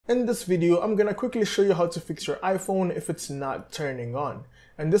In this video, I'm gonna quickly show you how to fix your iPhone if it's not turning on.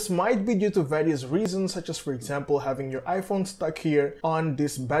 And this might be due to various reasons, such as, for example, having your iPhone stuck here on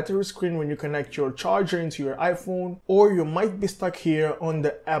this battery screen when you connect your charger into your iPhone, or you might be stuck here on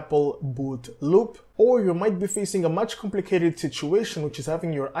the Apple boot loop, or you might be facing a much complicated situation, which is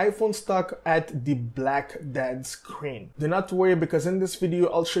having your iPhone stuck at the black dead screen. Do not worry, because in this video,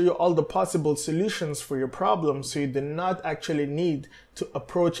 I'll show you all the possible solutions for your problem, so you do not actually need to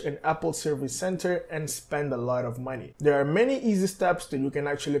approach an Apple service center and spend a lot of money. There are many easy steps that you can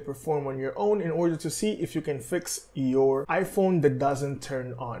actually perform on your own in order to see if you can fix your iPhone that doesn't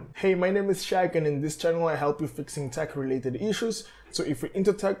turn on. Hey, my name is Shaq, and in this channel I help you fixing tech related issues. So if you're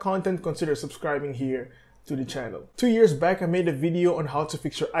into tech content, consider subscribing here to the channel. 2 years back, I made a video on how to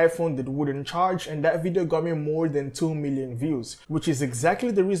fix your iPhone that wouldn't charge, and that video got me more than 2 million views, which is exactly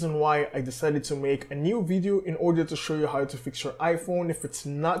the reason why I decided to make a new video in order to show you how to fix your iPhone if it's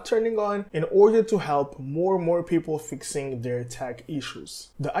not turning on, in order to help more people fixing their tech issues.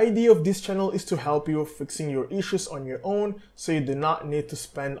 The idea of this channel is to help you fixing your issues on your own, so you do not need to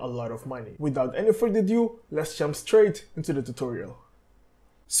spend a lot of money. Without any further ado, let's jump straight into the tutorial.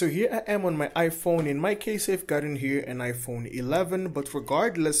 So here I am on my iPhone. In my case, I've gotten here an iPhone 11, but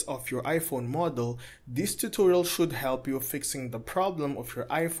regardless of your iPhone model, this tutorial should help you fixing the problem of your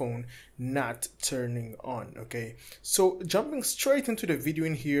iPhone not turning on, okay? So jumping straight into the video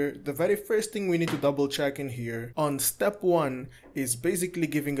in here, the very first thing we need to double check in here on step 1 is basically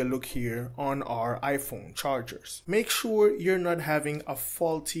giving a look here on our iPhone chargers. Make sure you're not having a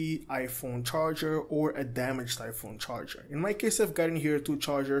faulty iPhone charger or a damaged iPhone charger. In my case, I've gotten here 2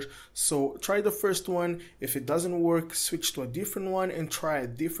 chargers, so try the first one. If it doesn't work, switch to a different one and try a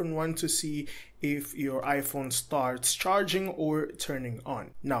different one to see if your iPhone starts charging or turning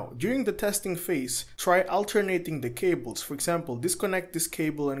on. Now, during the testing phase, try alternating the cables. For example, disconnect this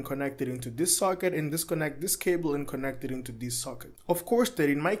cable and connect it into this socket, and disconnect this cable and connect it into this socket. Of course,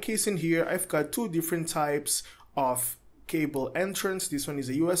 that in my case in here, I've got 2 different types of cable entrance. This one is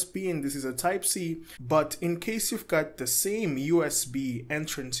a USB and this is a Type-C, but in case you've got the same USB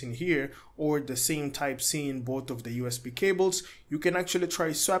entrance in here or the same Type-C in both of the USB cables, you can actually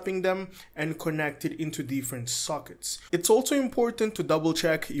try swapping them and connect it into different sockets. It's also important to double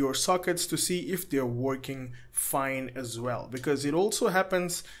check your sockets to see if they're working fine as well, because it also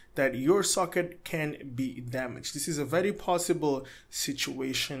happens that your socket can be damaged. This is a very possible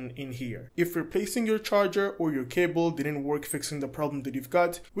situation in here. If replacing your charger or your cable didn't work fixing the problem that you've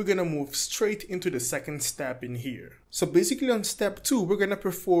got, we're gonna move straight into the second step in here. So basically on step 2, we're gonna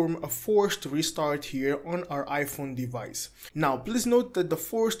perform a forced restart here on our iPhone device. Now, please note that the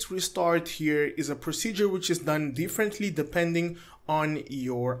forced restart here is a procedure which is done differently depending on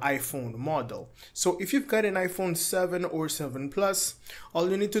your iPhone model. So if you've got an iPhone 7 or 7 Plus, all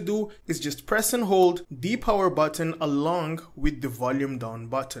you need to do is just press and hold the power button along with the volume down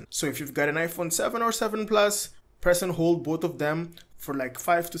button. So if you've got an iPhone 7 or 7 Plus, press and hold both of them for like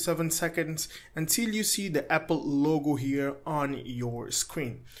 5 to 7 seconds until you see the Apple logo here on your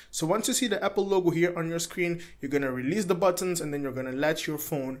screen. So once you see the Apple logo here on your screen, you're gonna release the buttons and then you're gonna let your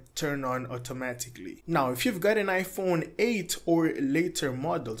phone turn on automatically. Now, if you've got an iPhone 8 or later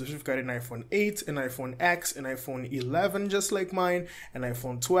models, if you've got an iPhone 8, an iPhone X, an iPhone 11 just like mine, an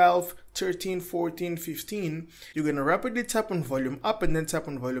iPhone 12, 13, 14, 15, you're gonna rapidly tap on volume up and then tap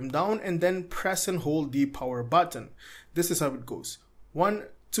on volume down and then press and hold the power button. This is how it goes. 1,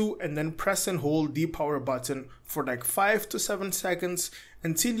 2, and then press and hold the power button for like 5 to 7 seconds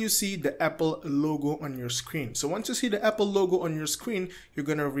until you see the Apple logo on your screen. So once you see the Apple logo on your screen, you're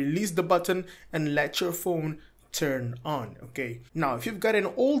gonna release the button and let your phone turn on, okay? Now, if you've got an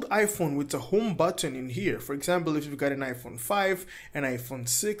old iPhone with a home button in here, for example, if you've got an iPhone 5, an iPhone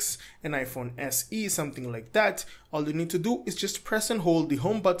 6, an iPhone SE, something like that, all you need to do is just press and hold the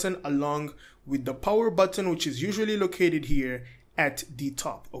home button along with the power button, which is usually located here at the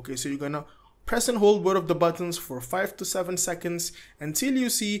top, okay? So you're gonna press and hold both of the buttons for 5 to 7 seconds until you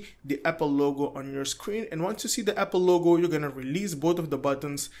see the Apple logo on your screen, and once you see the Apple logo, you're gonna release both of the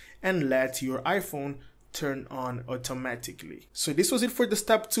buttons and let your iPhone turn on automatically. So this was it for the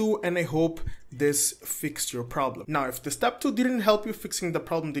step 2, and I hope this fixed your problem. Now, if the step 2 didn't help you fixing the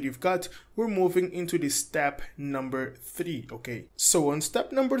problem that you've got, we're moving into the step number 3, okay? So on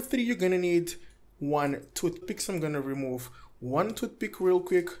step number 3, you're gonna need 1 toothpick. So I'm gonna remove 1 toothpick real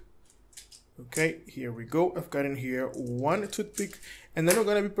quick. Okay, here we go. I've got in here 1 toothpick, and then we're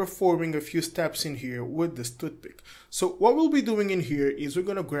going to be performing a few steps in here with this toothpick. So what we'll be doing in here is we're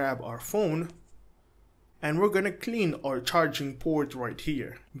going to grab our phone and we're going to clean our charging port right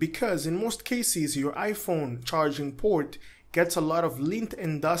here, because in most cases your iPhone charging port gets a lot of lint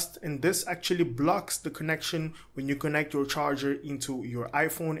and dust, and this actually blocks the connection when you connect your charger into your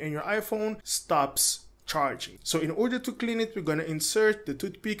iPhone, and your iPhone stops charging. So in order to clean it, we're going to insert the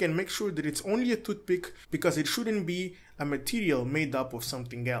toothpick and make sure that it's only a toothpick, because it shouldn't be a material made up of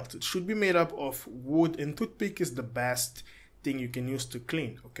something else. It should be made up of wood, and toothpick is the best thing you can use to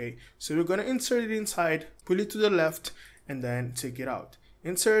clean. Okay, so we're going to insert it inside, pull it to the left, and then take it out.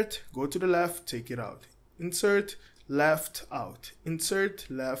 Insert, go to the left, take it out. Insert, left, out. Insert,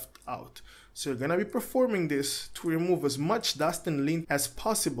 left, out. So you're going to be performing this to remove as much dust and lint as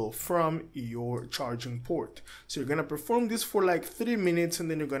possible from your charging port. So you're going to perform this for like 3 minutes,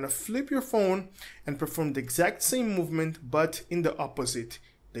 and then you're going to flip your phone and perform the exact same movement but in the opposite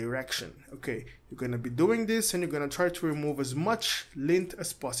direction. Okay, you're going to be doing this, and you're going to try to remove as much lint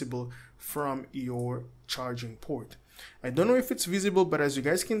as possible from your charging port. I don't know if it's visible, but as you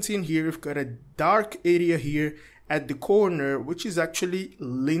guys can see in here, we've got a dark area here at the corner, which is actually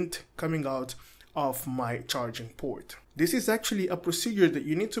lint coming out of my charging port. This is actually a procedure that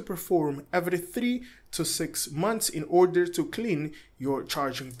you need to perform every 3 to 6 months in order to clean your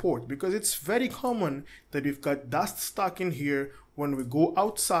charging port, because it's very common that we've got dust stuck in here when we go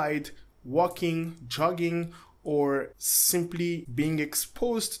outside, walking, jogging, or simply being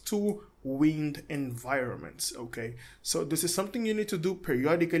exposed to wind environments. Okay, so this is something you need to do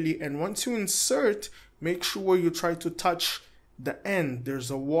periodically, and once you insert, make sure you try to touch the end.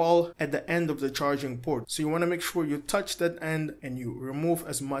 There's a wall at the end of the charging port, so you want to make sure you touch that end and you remove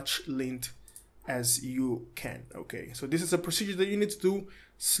as much lint as you can. Okay, so this is a procedure that you need to do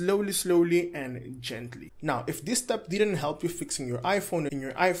slowly and gently. Now, if this step didn't help you fixing your iPhone and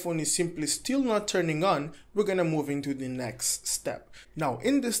your iPhone is simply still not turning on, we're gonna move into the next step. Now,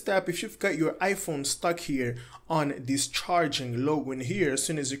 in this step, if you've got your iPhone stuck here on this charging logo in here, as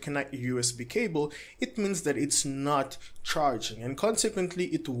soon as you connect your USB cable, it means that it's not charging, and consequently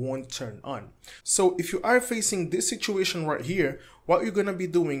it won't turn on. So if you are facing this situation right here, what you're gonna be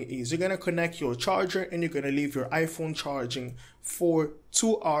doing is you're gonna connect your charger and you're gonna leave your iPhone charging for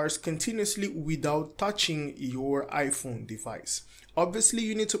 2 hours continuously without touching your iPhone device. Obviously,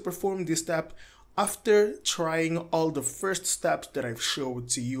 you need to perform this step after trying all the first steps that I've showed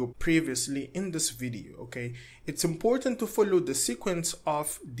to you previously in this video. Okay, it's important to follow the sequence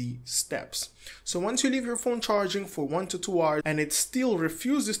of the steps. So once you leave your phone charging for 1 to 2 hours and it still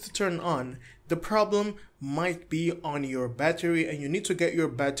refuses to turn on, the problem might be on your battery and you need to get your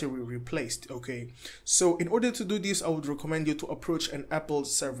battery replaced. Okay, so in order to do this, I would recommend you to approach an Apple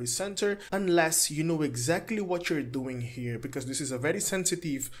service center unless you know exactly what you're doing here, because this is a very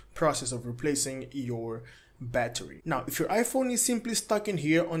sensitive process of replacing your battery. Now, if your iPhone is simply stuck in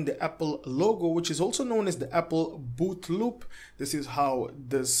here on the Apple logo, which is also known as the Apple boot loop, this is how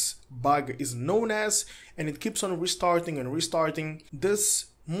this bug is known as, and it keeps on restarting and restarting, this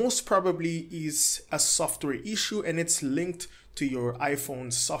most probably is a software issue and it's linked to your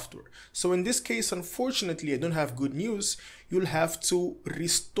iPhone software. So in this case, unfortunately, I don't have good news. You'll have to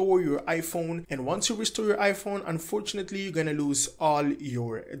restore your iPhone, and once you restore your iPhone, unfortunately, you're gonna lose all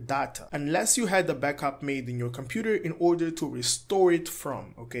your data unless you had a backup made in your computer in order to restore it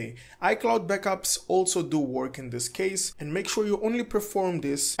from. Okay, iCloud backups also do work in this case, and make sure you only perform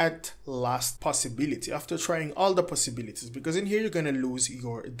this at last possibility after trying all the possibilities, because in here you're gonna lose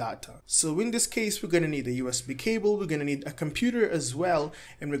your data. So in this case, we're gonna need a USB cable, we're gonna need a computer as well,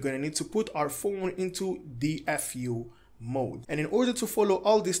 and we're gonna need to put our phone into DFU mode. And in order to follow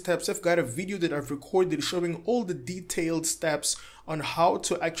all these steps, I've got a video that I've recorded showing all the detailed steps on how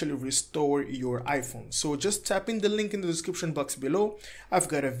to actually restore your iPhone. So just tap in the link in the description box below. I've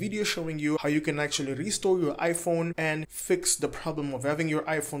got a video showing you how you can actually restore your iPhone and fix the problem of having your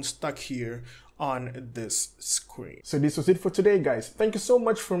iPhone stuck here on this screen. So this was it for today, guys. Thank you so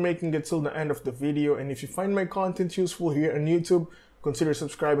much for making it till the end of the video, and if you find my content useful here on YouTube, consider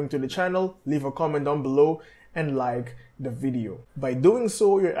subscribing to the channel, leave a comment down below, and like the video. By doing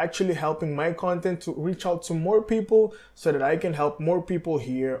so, you're actually helping my content to reach out to more people so that I can help more people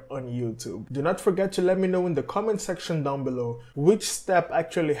here on YouTube. Do not forget to let me know in the comment section down below which step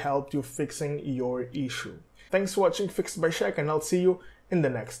actually helped you fixing your issue. Thanks for watching Fixed by Shaq, and I'll see you in the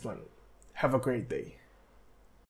next one. Have a great day.